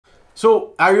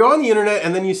So are you on the internet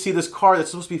and then you see this car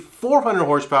that's supposed to be 400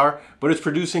 horsepower, but it's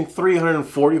producing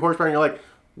 340 horsepower, and you're like,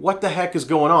 what the heck is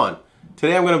going on?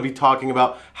 Today I'm going to be talking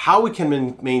about how we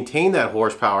can maintain that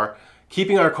horsepower,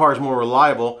 keeping our cars more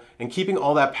reliable, and keeping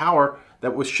all that power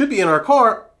that should be in our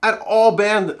car at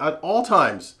all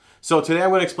times. So today I'm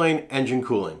going to explain engine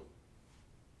cooling.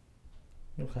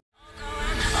 Okay.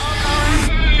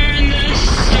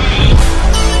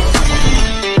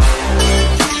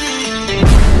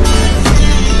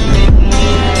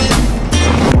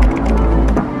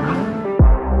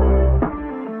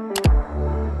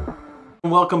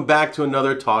 Welcome back to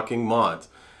another Talking Mods.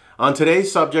 On today's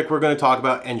subject, we're going to talk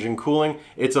about engine cooling.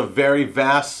 It's a very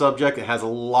vast subject. It has a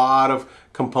lot of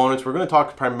components. We're going to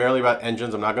talk primarily about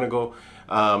engines. I'm not going to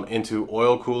go into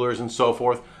oil coolers and so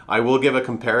forth. I will give a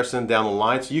comparison down the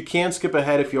line, so you can skip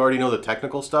ahead if you already know the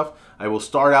technical stuff. I will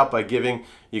start out by giving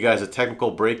you guys a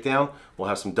technical breakdown. We'll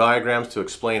have some diagrams to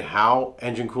explain how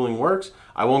engine cooling works.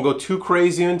 I won't go too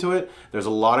crazy into it. There's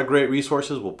a lot of great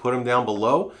resources. We'll put them down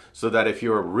below so that if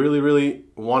you really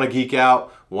want to geek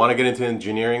out, want to get into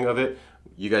engineering of it,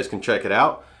 you guys can check it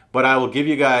out. But I will give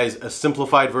you guys a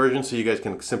simplified version so you guys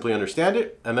can simply understand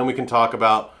it, and then we can talk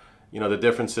about, you know, the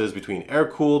differences between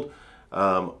air-cooled,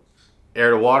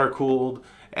 air-to-water cooled,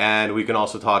 and we can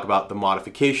also talk about the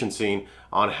modification scene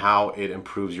on how it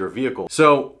improves your vehicle.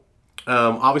 So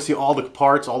obviously all the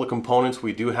parts, all the components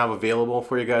we do have available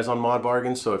for you guys on Mod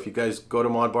Bargains. So if you guys go to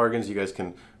Mod Bargains, you guys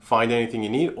can find anything you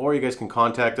need, or you guys can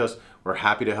contact us. We're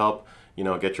happy to help, you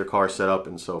know, get your car set up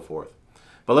and so forth.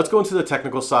 But let's go into the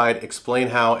technical side, explain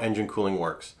how engine cooling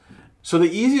works. So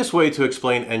the easiest way to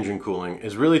explain engine cooling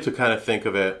is really to kind of think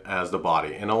of it as the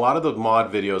body. And a lot of the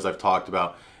mod videos I've talked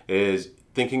about is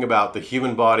thinking about the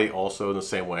human body also in the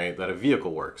same way that a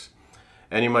vehicle works.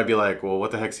 And you might be like, well,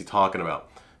 what the heck is he talking about?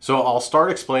 So I'll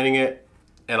start explaining it,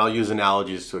 and I'll use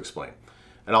analogies to explain.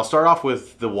 And I'll start off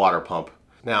with the water pump.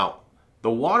 Now,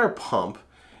 the water pump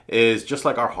is just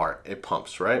like our heart. It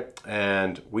pumps, right?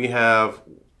 And we have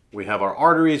our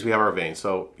arteries, we have our veins.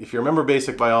 So if you remember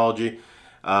basic biology,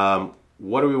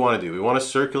 what do we want to do? We want to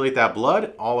circulate that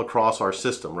blood all across our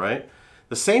system, right?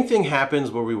 The same thing happens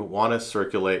where we want to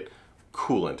circulate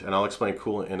coolant, and I'll explain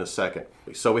coolant in a second.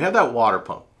 So we have that water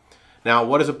pump. Now,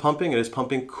 what is it pumping? It is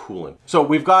pumping coolant. So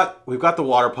we've got the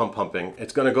water pump pumping.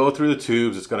 It's going to go through the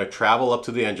tubes. It's going to travel up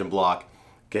to the engine block,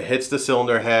 hits the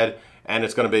cylinder head, and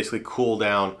it's going to basically cool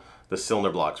down the cylinder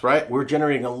blocks, right? We're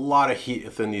generating a lot of heat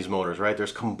within these motors, right?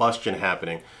 There's combustion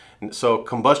happening. So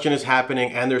combustion is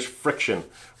happening and there's friction,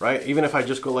 right? Even if I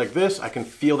just go like this, I can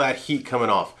feel that heat coming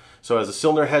off. So as the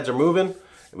cylinder heads are moving,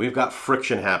 we've got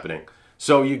friction happening.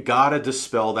 So you gotta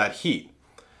dispel that heat.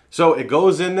 So it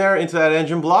goes in there into that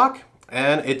engine block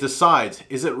and it decides,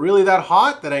 is it really that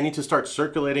hot that I need to start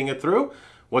circulating it through?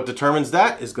 What determines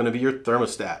that is gonna be your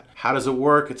thermostat. How does it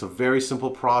work? It's a very simple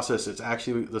process. It's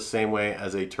actually the same way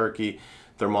as a turkey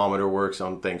thermometer works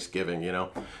on Thanksgiving, you know?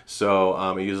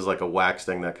 So it uses like a wax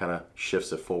thing that kind of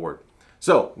shifts it forward.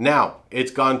 So now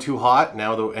it's gone too hot.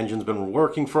 Now the engine's been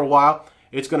working for a while.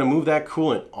 It's gonna move that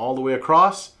coolant all the way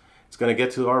across. It's gonna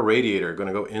get to our radiator,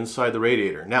 gonna go inside the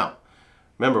radiator. Now,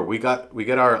 remember, we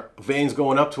get our veins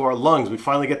going up to our lungs. We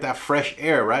finally get that fresh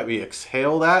air, right? We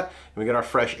exhale that and we get our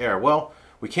fresh air. Well,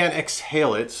 we can't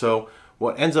exhale it, so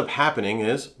what ends up happening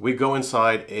is we go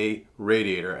inside a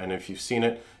radiator, and if you've seen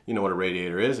it, you know what a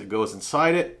radiator is. It goes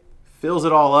inside it, fills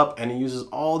it all up, and it uses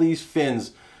all these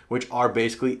fins, which are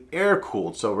basically air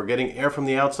cooled. So we're getting air from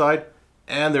the outside,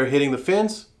 and they're hitting the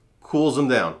fins, cools them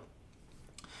down.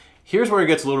 Here's where it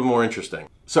gets a little bit more interesting.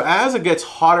 So as it gets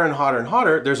hotter and hotter and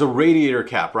hotter, there's a radiator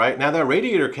cap, right? Now that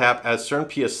radiator cap has certain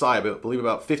PSI, I believe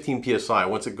about 15 PSI.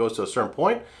 Once it goes to a certain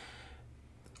point,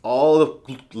 all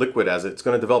the liquid, as it's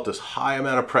going to develop this high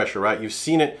amount of pressure, right? You've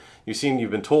seen it.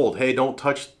 You've been told, hey, don't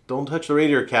touch the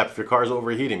radiator cap if your car is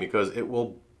overheating, because it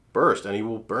will burst and you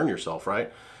will burn yourself,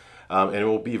 right? And it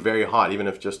will be very hot, even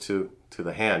if just to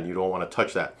the hand. You don't want to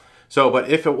touch that. So, but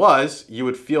if it was, you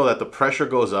would feel that the pressure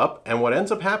goes up, and what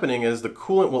ends up happening is the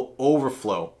coolant will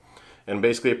overflow, and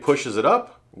basically it pushes it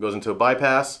up, it goes into a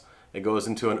bypass, it goes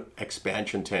into an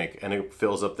expansion tank, and it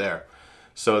fills up there,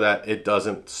 so that it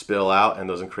doesn't spill out and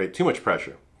doesn't create too much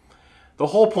pressure. The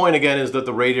whole point again is that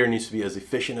the radiator needs to be as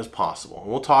efficient as possible.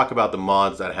 And we'll talk about the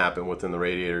mods that happen within the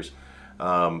radiators,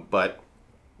 but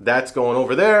that's going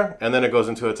over there, and then it goes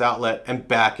into its outlet and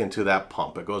back into that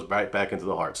pump. It goes right back into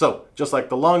the heart. So just like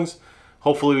the lungs,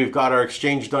 hopefully we've got our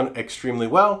exchange done extremely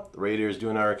well. The radiator is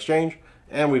doing our exchange,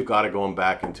 and we've got it going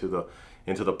back into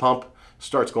the pump,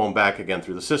 starts going back again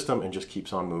through the system, and just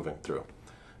keeps on moving through.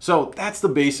 So that's the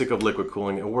basic of liquid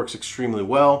cooling. It works extremely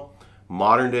well.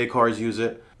 Modern day cars use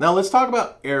it. Now let's talk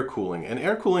about air cooling. And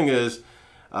air cooling is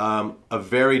a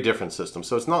very different system.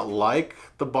 So it's not like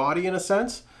the body in a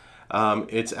sense.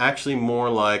 It's actually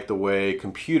more like the way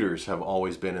computers have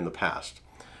always been in the past.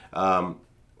 And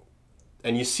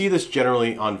you see this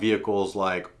generally on vehicles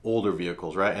like older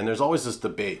vehicles, right? And there's always this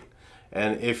debate.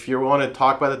 And if you want to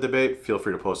talk about the debate, feel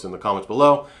free to post it in the comments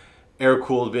below. Air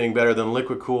cooled being better than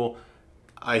liquid cool.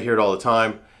 I hear it all the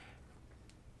time.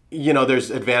 You know, there's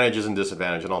advantages and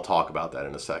disadvantages, and I'll talk about that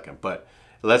in a second. But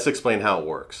let's explain how it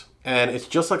works. And it's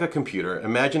just like a computer.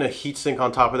 Imagine a heatsink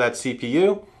on top of that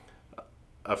CPU,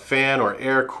 a fan or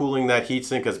air cooling that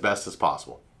heatsink as best as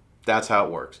possible. That's how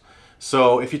it works.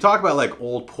 So if you talk about like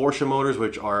old Porsche motors,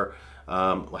 which are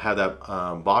had that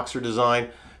boxer design,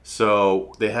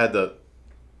 so they had the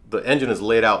engine is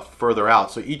laid out further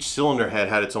out, so each cylinder head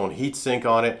had its own heat sink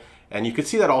on it, and you could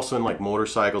see that also in like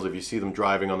motorcycles. If you see them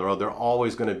driving on the road, they're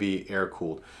always going to be air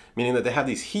cooled, meaning that they have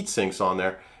these heat sinks on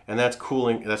there, and that's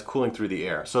cooling through the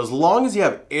air. So as long as you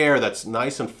have air that's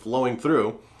nice and flowing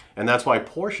through, and that's why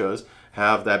Porsches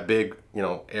have that big, you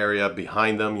know, area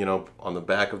behind them, you know, on the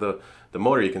back of the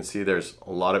motor, you can see there's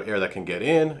a lot of air that can get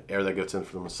in, air that gets in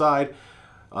from the side,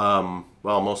 well,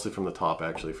 mostly from the top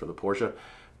actually for the Porsche,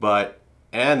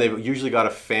 and they've usually got a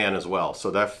fan as well.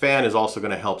 So that fan is also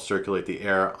going to help circulate the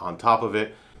air on top of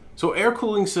it. So air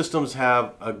cooling systems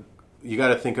have you got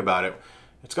to think about it.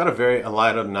 It's got a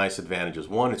lot of nice advantages.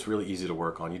 One, it's really easy to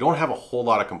work on. You don't have a whole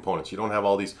lot of components. You don't have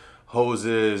all these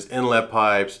hoses, inlet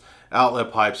pipes,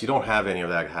 outlet pipes. You don't have any of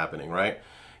that happening, right?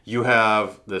 You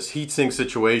have this heatsink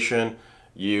situation.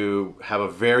 You have a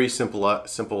very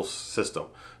simple system.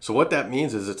 So what that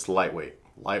means is it's lightweight.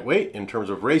 Lightweight in terms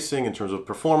of racing, in terms of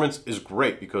performance, is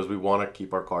great because we want to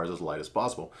keep our cars as light as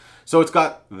possible. So it's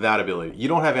got that ability. You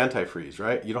don't have antifreeze,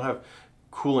 right? You don't have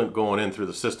coolant going in through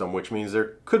the system, which means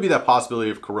there could be that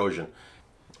possibility of corrosion.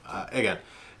 Again,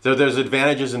 so there's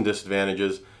advantages and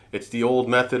disadvantages. It's the old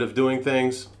method of doing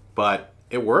things, but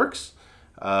it works.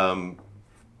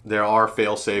 There are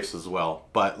fail-safes as well,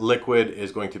 but liquid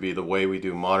is going to be the way we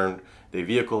do modern day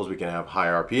vehicles. We can have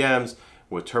higher RPMs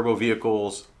with turbo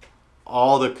vehicles,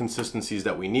 all the consistencies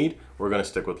that we need. We're going to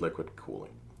stick with liquid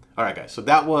cooling. All right, guys, so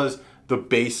that was the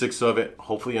basics of it.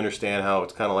 Hopefully you understand how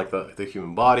it's kind of like the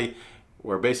human body,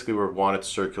 where basically we want it to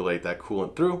circulate that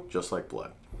coolant through just like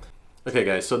blood. Okay,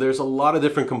 guys, so there's a lot of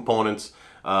different components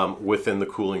within the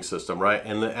cooling system, right?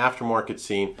 And the aftermarket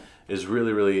scene is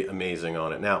really, really amazing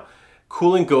on it. Now,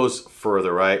 cooling goes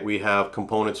further, right? We have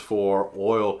components for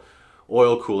oil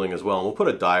cooling as well, and we'll put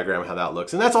a diagram how that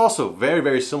looks. And that's also very,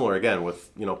 very similar, again, with,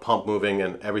 you know, pump moving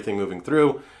and everything moving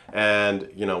through. And,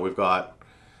 you know, we've got,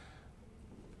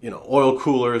 you know, oil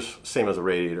coolers, same as a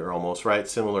radiator almost, right?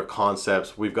 Similar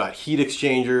concepts. We've got heat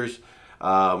exchangers,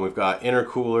 we've got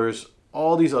intercoolers,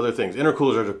 all these other things.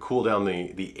 Intercoolers are to cool down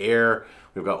the air.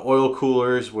 We've got oil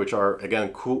coolers, which are,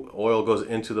 again, oil goes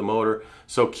into the motor.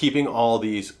 So keeping all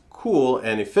these cool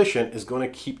and efficient is going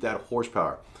to keep that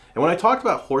horsepower. And when I talked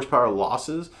about horsepower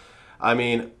losses, I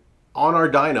mean, on our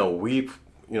dyno, you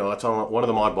know, that's on one of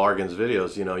the Mod Bargains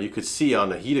videos, you know, you could see on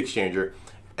the heat exchanger,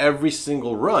 every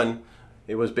single run,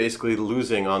 it was basically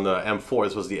losing on the M4,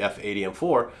 this was the F80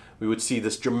 M4, we would see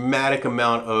this dramatic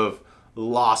amount of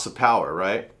loss of power,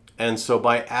 right? And so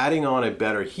by adding on a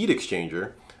better heat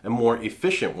exchanger, a more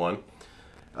efficient one,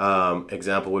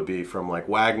 example would be from like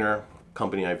Wagner,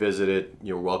 company I visited.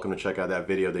 You're welcome to check out that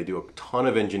video. They do a ton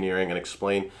of engineering and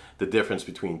explain the difference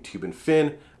between tube and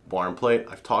fin, bar and plate.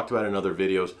 I've talked about it in other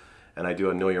videos, and I do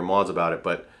a Know Your Mods about it,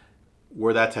 but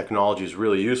where that technology is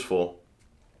really useful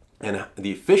and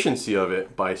the efficiency of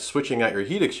it by switching out your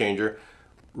heat exchanger,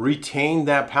 retain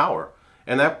that power.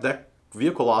 And that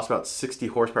vehicle lost about 60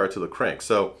 horsepower to the crank.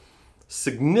 So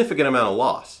significant amount of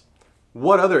loss.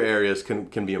 What other areas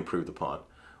can be improved upon?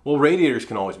 Well, radiators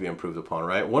can always be improved upon,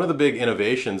 right? One of the big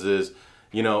innovations is,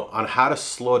 you know, on how to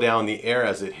slow down the air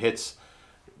as it hits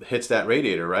that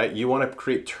radiator, right? You want to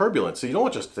create turbulence. So you don't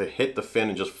want just to hit the fin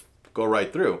and just go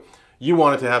right through. You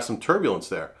want it to have some turbulence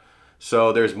there.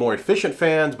 So there's more efficient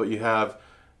fans, but you have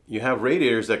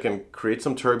radiators that can create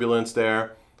some turbulence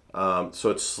there.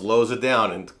 So it slows it down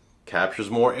and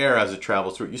captures more air as it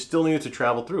travels through. You still need it to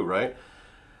travel through, right?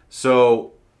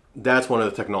 So that's one of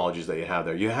the technologies that you have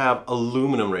there. You have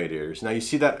aluminum radiators. Now you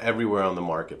see that everywhere on the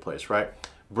marketplace, right?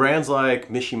 Brands like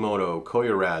Mishimoto,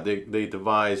 Koyorad, they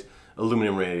devise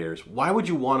aluminum radiators. Why would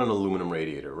you want an aluminum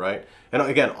radiator, right? And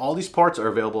again, all these parts are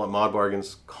available at Mod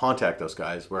Bargains. Contact us,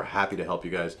 guys. We're happy to help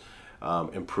you guys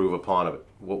improve upon it.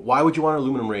 Why would you want an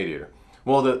aluminum radiator?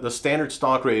 Well, the standard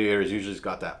stock radiator is usually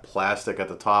got that plastic at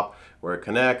the top where it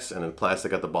connects and then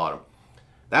plastic at the bottom.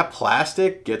 That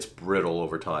plastic gets brittle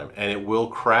over time and it will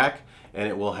crack and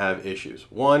it will have issues.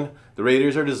 One, the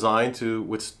radiators are designed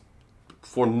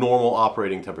for normal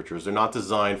operating temperatures. They're not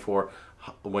designed for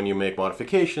when you make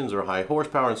modifications or high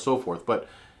horsepower and so forth. But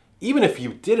even if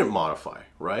you didn't modify,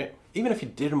 right? Even if you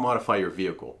didn't modify your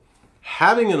vehicle,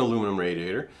 having an aluminum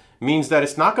radiator means that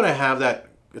it's not going to have that,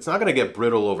 it's not going to get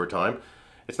brittle over time.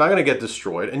 It's not going to get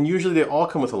destroyed. And usually they all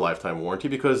come with a lifetime warranty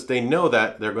because they know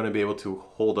that they're going to be able to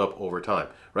hold up over time,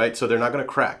 right? So they're not going to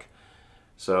crack.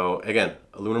 So again,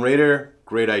 aluminum radiator,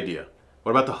 great idea.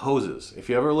 What about the hoses? If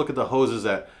you ever look at the hoses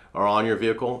that are on your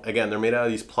vehicle, again, they're made out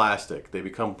of these plastic. They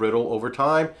become brittle over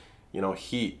time, you know,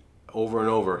 heat over and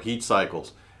over, heat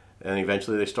cycles, and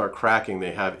eventually they start cracking,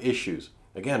 they have issues.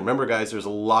 Again, remember guys, there's a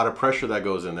lot of pressure that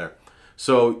goes in there.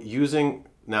 So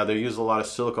now they use a lot of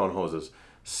silicone hoses.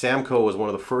 Samco was one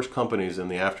of the first companies in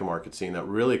the aftermarket scene that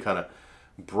really kind of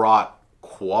brought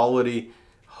quality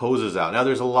hoses out. Now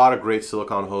there's a lot of great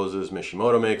silicone hoses.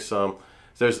 Mishimoto makes some.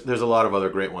 There's a lot of other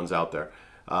great ones out there.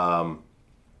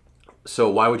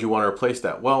 So why would you want to replace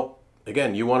that? Well,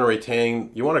 again, you want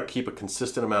to keep a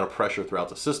consistent amount of pressure throughout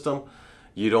the system.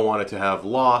 You don't want it to have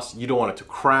loss. You don't want it to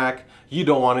crack. You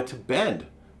don't want it to bend,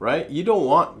 right? You don't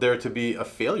want there to be a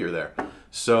failure there.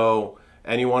 So,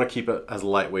 and you want to keep it as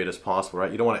lightweight as possible,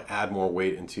 right? You don't want to add more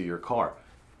weight into your car.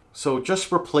 So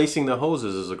just replacing the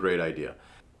hoses is a great idea.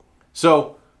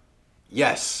 So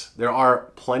yes, there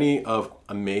are plenty of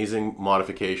amazing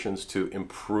modifications to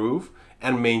improve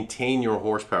and maintain your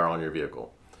horsepower on your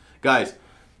vehicle. Guys,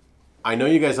 I know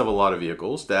you guys have a lot of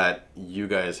vehicles that you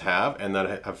guys have and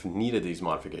that have needed these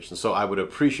modifications. So I would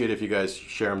appreciate if you guys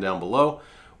share them down below.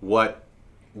 What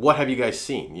have you guys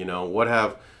seen? You know, what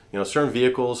have, you know, certain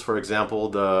vehicles, for example,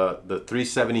 the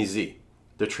 370Z,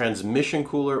 the transmission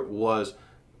cooler was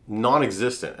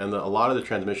non-existent, and a lot of the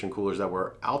transmission coolers that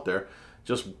were out there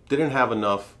just didn't have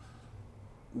enough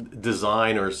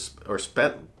design or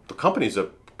spent. The companies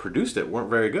that produced it weren't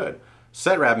very good.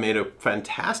 Setrab made a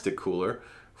fantastic cooler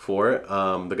for it.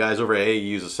 The guys over at AE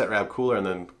used a Setrab cooler and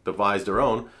then devised their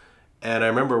own. And I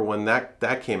remember when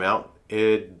that came out,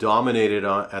 it dominated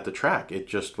at the track. It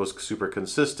just was super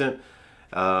consistent,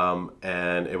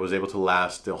 and it was able to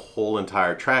last the whole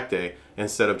entire track day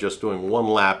instead of just doing one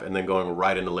lap and then going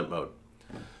right into limp mode.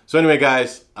 So anyway,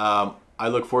 guys, I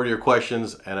look forward to your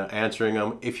questions and answering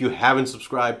them. If you haven't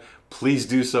subscribed, please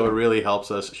do so. It really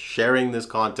helps us sharing this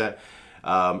content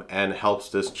and helps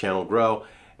this channel grow.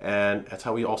 And that's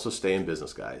how we also stay in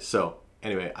business, guys. So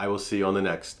anyway, I will see you on the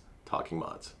next Talking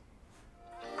Mods.